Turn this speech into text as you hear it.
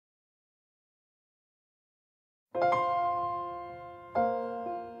I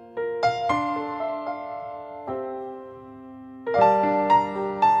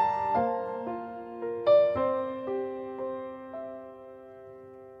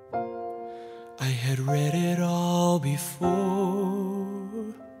had read it all before,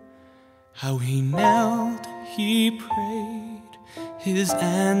 how he knelt, he prayed, his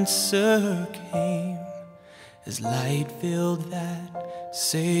answer came as light filled that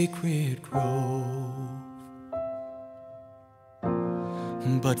sacred grove.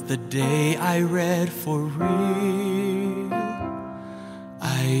 But the day I read for real,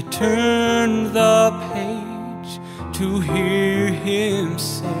 I turned the page to hear him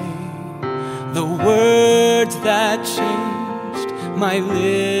say the words that changed my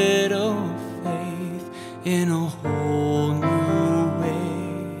little faith in a whole new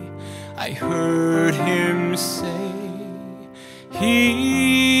way. I heard him say,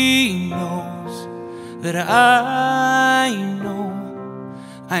 he knows that I know,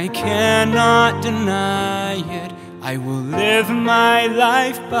 I cannot deny it, I will live my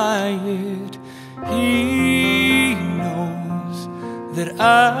life by it. He knows that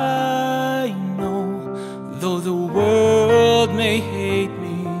I know, though the world may hate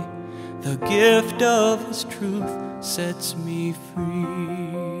me, the gift of his truth sets me free.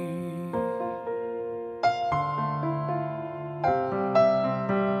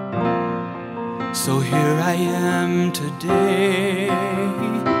 So here I am today,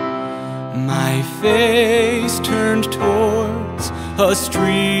 my face turned towards a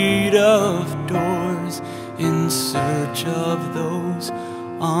street of doors, in search of those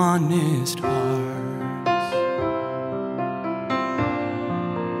honest hearts.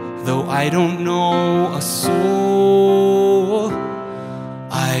 Though I don't know a soul,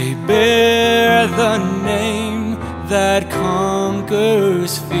 I bear the name that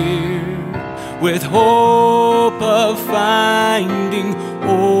conquers fear, with hope of finding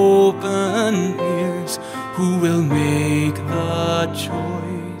open ears who will make the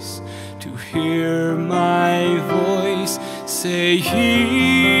choice to hear my voice say,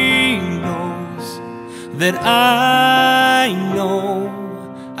 he knows that I know,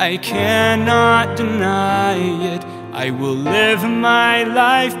 I cannot deny it, I will live my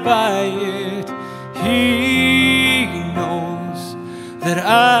life by it. He knows that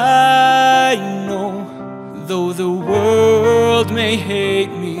I know, though the world may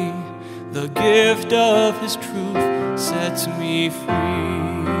hate me, the gift of his truth sets me free.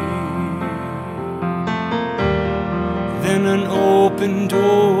 Then an open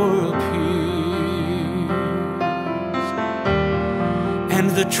door appears,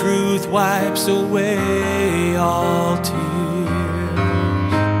 and the truth wipes away all tears,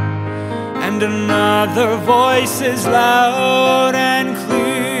 and another voice is loud and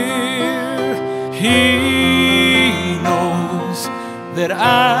clear. He knows that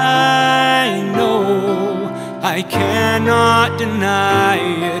I know, I cannot deny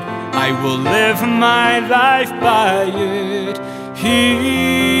it, I will live my life by it.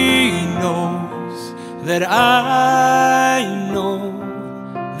 He knows that I know,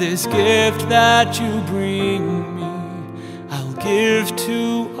 this gift that you bring me, I'll give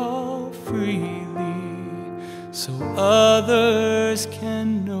to all freely, so others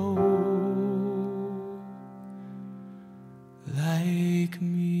can know.